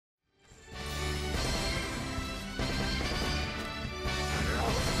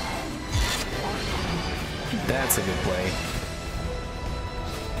That's a good play.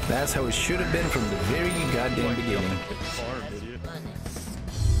 That's how it should have been from the very goddamn beginning.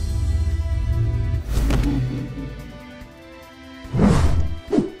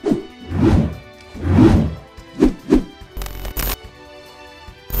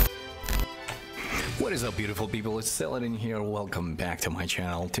 What is up, beautiful people? It's Elidan here. Welcome back to my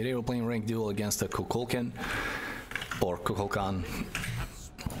channel. Today we're playing ranked duel against the KUKULKAN or KUKULKAN,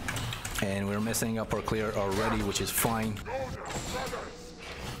 and we're messing up our clear already, which is fine.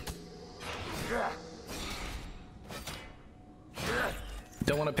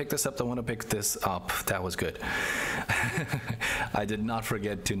 Don't want to pick this up, don't want to pick this up. That was good. I did not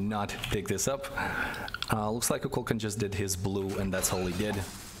forget to not pick this up. Looks like KUKULKAN just did his blue, and that's all he did.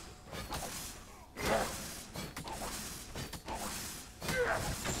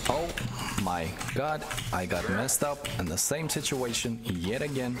 Oh my god, I got messed up in the same situation yet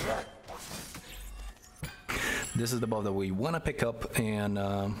again. This is the buff that we want to pick up, and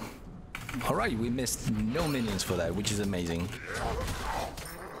alright, we missed no minions for that, which is amazing.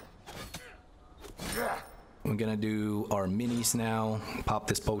 We're gonna do our minis now, pop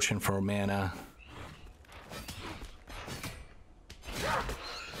this potion for mana.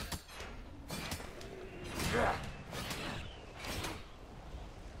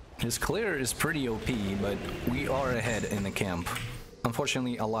 His clear is pretty OP, but we are ahead in the camp.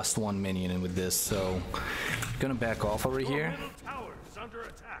 Unfortunately, I lost one minion with this, so gonna back off over here.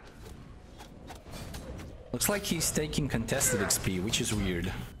 Looks like he's taking contested XP, which is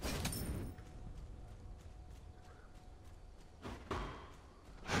weird.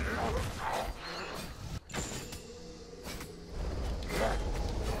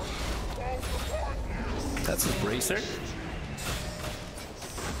 That's a bracer.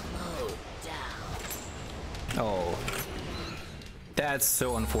 Oh, that's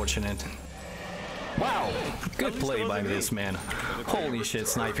so unfortunate. Wow, good play by this man. Holy shit,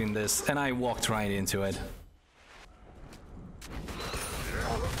 sniping this, and I walked right into it.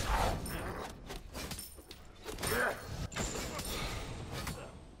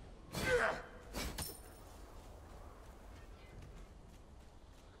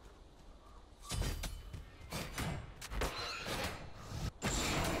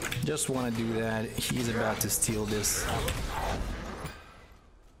 Just want to do that. He's about to steal this.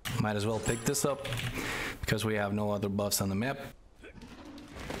 Might as well pick this up because we have no other buffs on the map.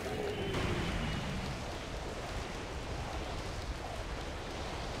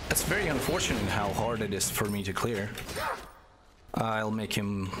 It's very unfortunate how hard it is for me to clear. I'll make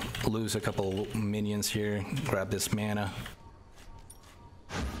him lose a couple minions here, grab this mana.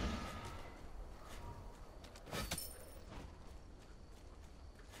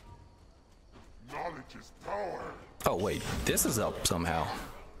 Oh wait, this is up somehow.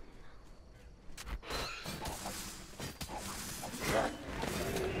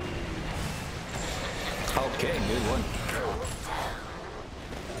 Okay, good one.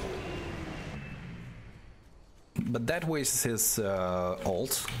 But that wastes his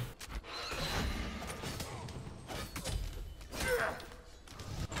ult.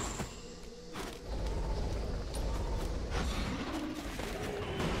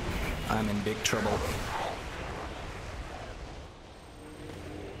 I'm in big trouble.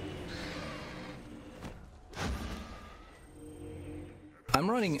 I'm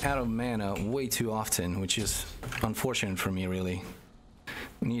running out of mana way too often, which is unfortunate for me, really.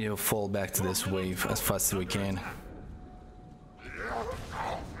 We need to fall back to this wave as fast as we can.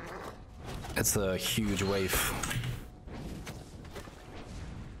 It's a huge wave.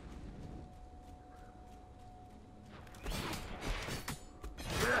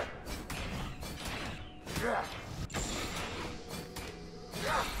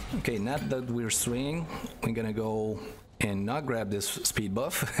 Okay, now that we're swinging, we're gonna go and not grab this speed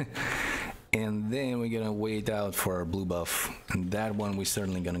buff. And then we're gonna wait out for our blue buff, and that one we're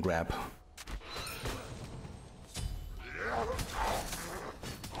certainly gonna grab.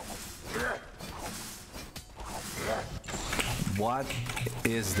 What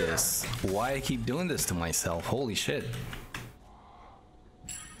is this? Why I keep doing this to myself? Holy shit.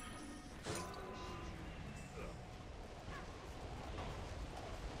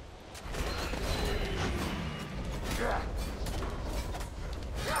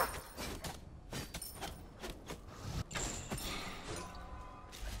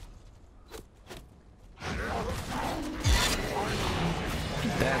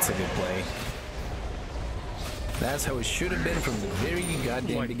 That's a good play. That's how it should have been from the very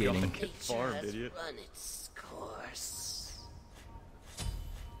goddamn beginning. Get farmed, idiot. Run its course.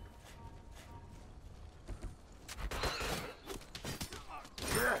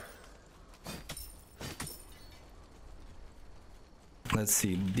 Let's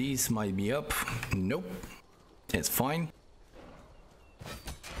see, these might be up. Nope, it's fine.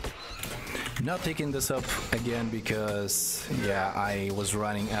 Not picking this up again because, yeah, I was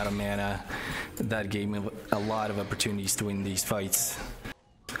running out of mana. That gave me a lot of opportunities to win these fights.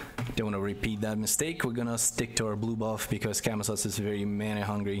 Don't want to repeat that mistake. We're gonna stick to our blue buff because Camazotz is very mana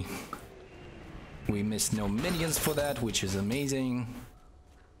hungry. We missed no minions for that, which is amazing.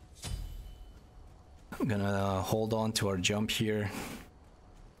 I'm gonna hold on to our jump here.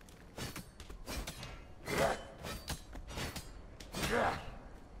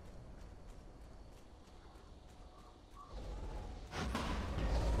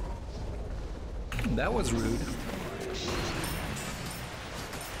 That was rude.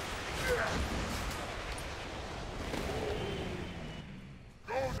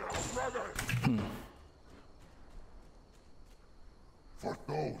 For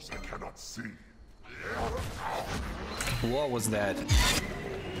those I cannot see. What was that?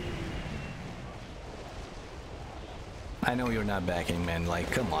 I know you're not backing, man.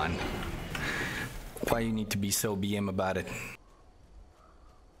 Like, come on. Why you need to be so BM about it?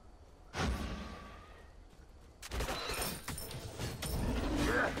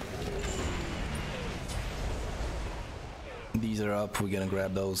 These are up. We're gonna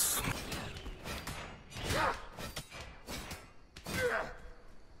grab those.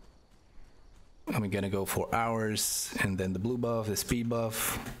 And we're gonna go for ours, and then the blue buff, the speed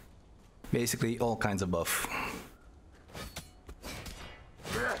buff, basically all kinds of buff.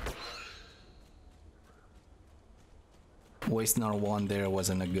 Wasting our one there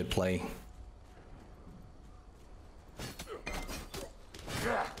wasn't a good play.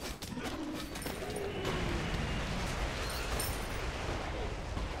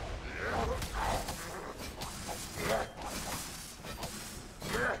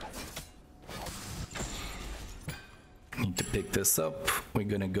 Need to pick this up. We're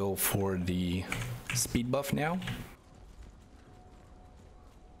gonna go for the speed buff now.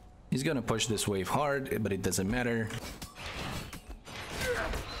 He's gonna push this wave hard, but it doesn't matter.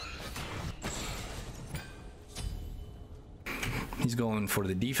 He's going for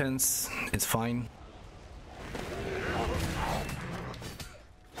the defense. It's fine.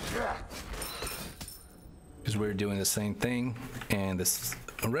 Because we're doing the same thing. And this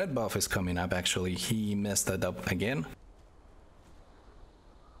red buff is coming up, actually. He messed that up again.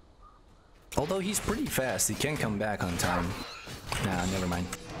 Although he's pretty fast, he can come back on time. Nah, never mind.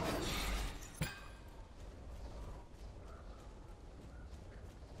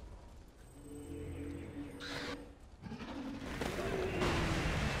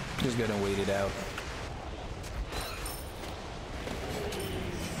 Just gonna wait it out.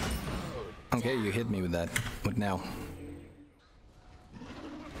 Okay, you hit me with that. What now?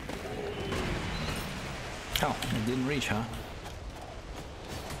 Oh, it didn't reach, huh?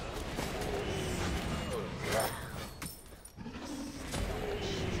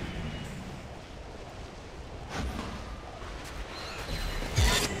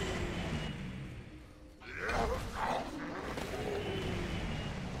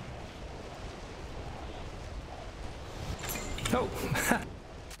 Oh,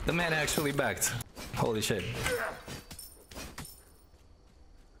 the man actually backed. Holy shit.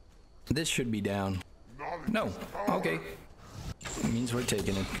 This should be down. No, okay. It means we're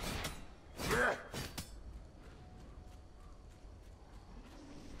taking it.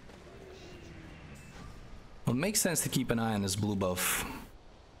 Well, it makes sense to keep an eye on this blue buff.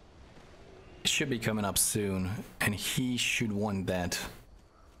 It should be coming up soon, and he should want that.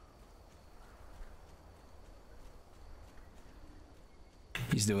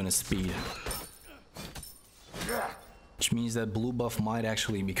 He's doing a speed. Which means that blue buff might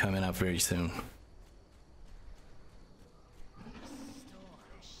actually be coming up very soon.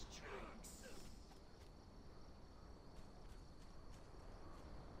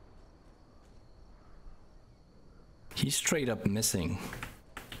 He's straight up missing.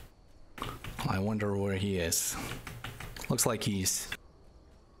 I wonder where he is. Looks like he's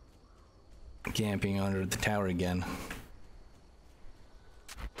camping under the tower again.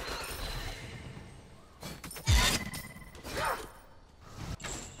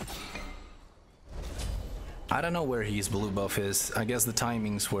 I don't know where his blue buff is. I guess the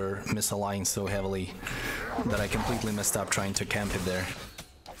timings were misaligned so heavily that I completely messed up trying to camp it there.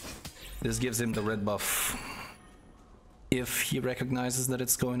 This gives him the red buff if he recognizes that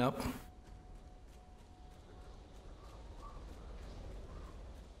it's going up.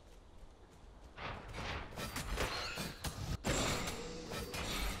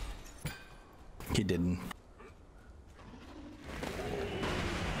 He didn't.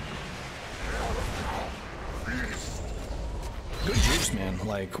 Good juice,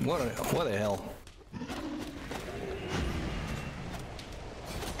 Like, what the hell?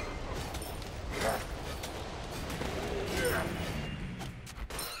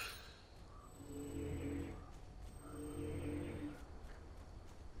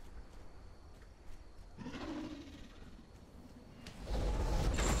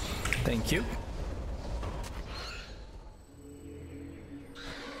 Thank you.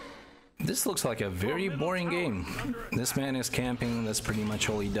 This looks like a very boring game. This man is camping, that's pretty much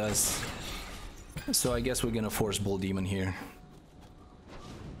all he does. So I guess we're gonna force Bull Demon here.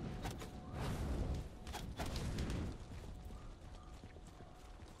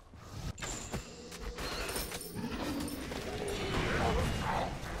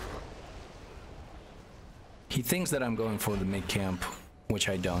 He thinks that I'm going for the mid camp, which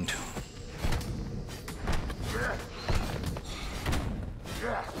I don't.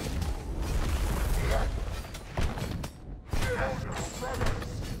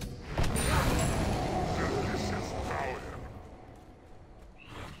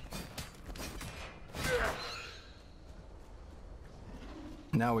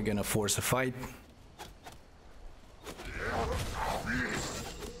 Now we're gonna force a fight.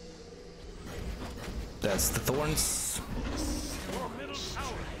 That's the thorns.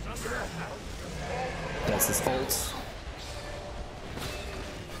 That's his ults.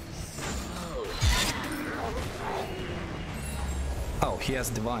 Oh, he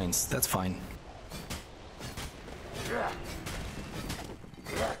has divines. That's fine.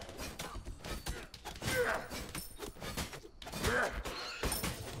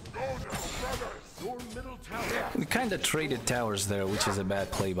 We kinda traded towers there, which is a bad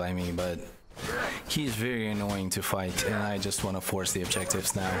play by me, but he's very annoying to fight, and I just want to force the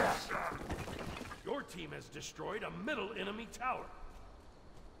objectives now. Your team has destroyed a middle enemy tower.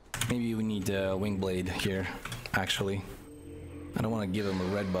 Maybe we need a wing blade here, actually. I don't want to give him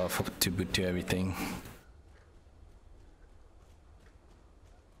a red buff to everything.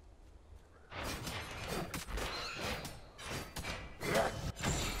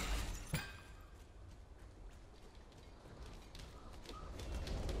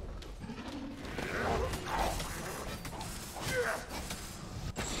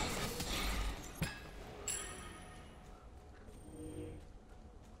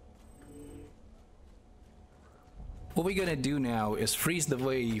 What we're gonna do now is freeze the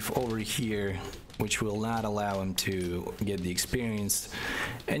wave over here, which will not allow him to get the experience,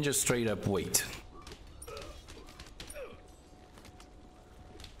 and just straight up wait.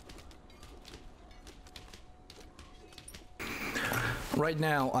 Right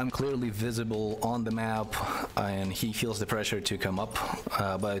now I'm clearly visible on the map and he feels the pressure to come up,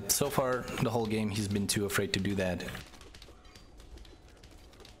 but so far the whole game he's been too afraid to do that.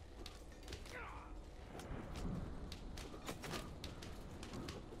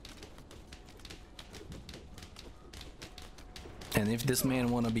 And if this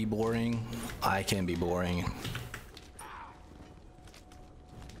man wanna be boring, I can be boring.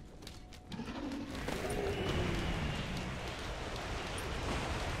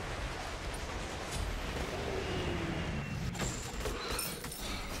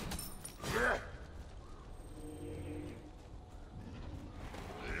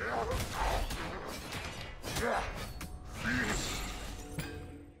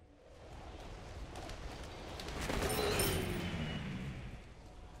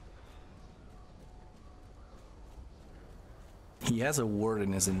 He has a ward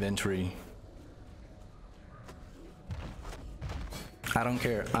in his inventory. I don't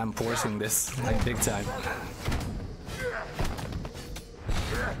care, I'm forcing this, like big time.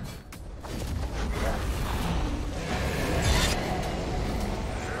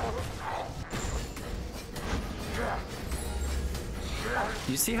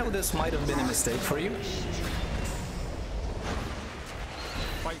 You see how this might have been a mistake for you?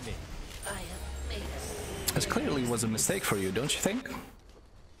 Fight me. This clearly was a mistake for you, don't you think?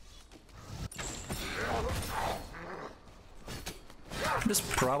 This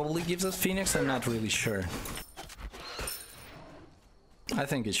probably gives us Phoenix, I'm not really sure. I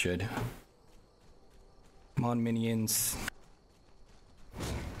think it should. Come on, minions.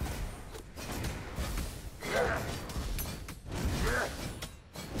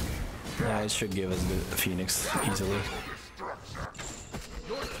 Yeah, it should give us the Phoenix easily.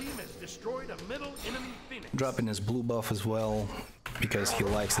 Your team has destroyed a middle enemy Phoenix. Dropping his blue buff as well, because he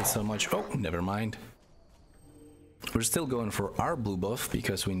likes it so much. Oh, never mind. We're still going for our blue buff,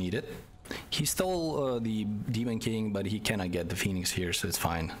 because we need it. He stole the Demon King, but he cannot get the Phoenix here, so it's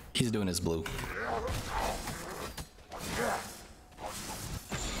fine. He's doing his blue.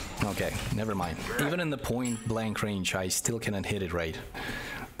 Okay, never mind. Even in the point blank range, I still cannot hit it right.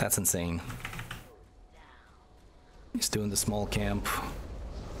 That's insane. He's doing the small camp.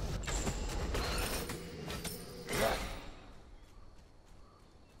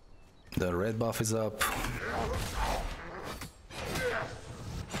 The red buff is up.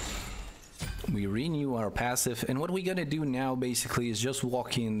 We renew our passive, and what we're gonna do now basically is just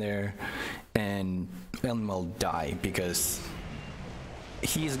walk in there and will die, because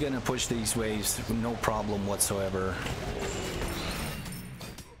he's gonna push these waves no problem whatsoever.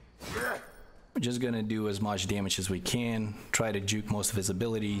 We're just gonna do as much damage as we can, try to juke most of his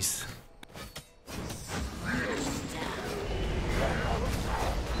abilities.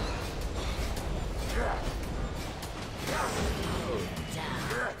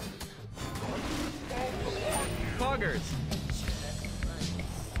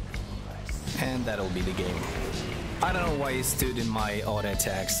 And that'll be the game. I don't know why he stood in my auto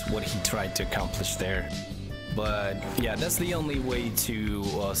attacks, what he tried to accomplish there. But yeah, that's the only way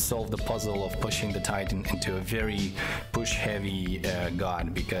to solve the puzzle of pushing the Titan into a very push-heavy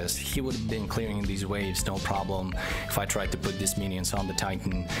god, because he would have been clearing these waves no problem if I tried to put these minions on the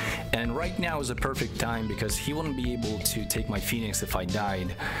Titan. And right now is a perfect time, because he wouldn't be able to take my Phoenix if I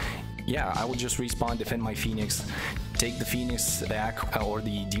died. Yeah, I would just respawn, defend my Phoenix, take the Phoenix back or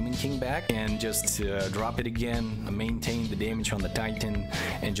the Demon King back, and just drop it again, maintain the damage on the Titan,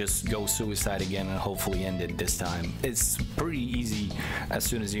 and just go suicide again and hopefully end it this time. It's pretty easy as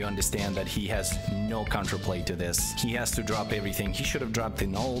soon as you understand that he has no counterplay to this. He has to drop everything. He should have dropped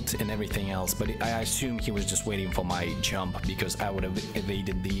an ult and everything else, but I assume he was just waiting for my jump, because I would have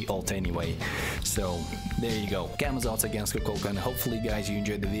evaded the ult anyway. So there you go. Camazotz against KUKULKAN. Hopefully guys you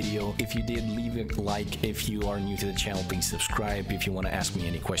enjoyed the video. If you did, leave a like. If you are new to the channel, please subscribe. If you want to ask me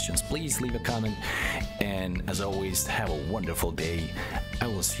any questions, please leave a comment. And as always, have a wonderful day. I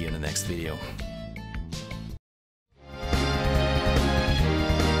will see you in the next video.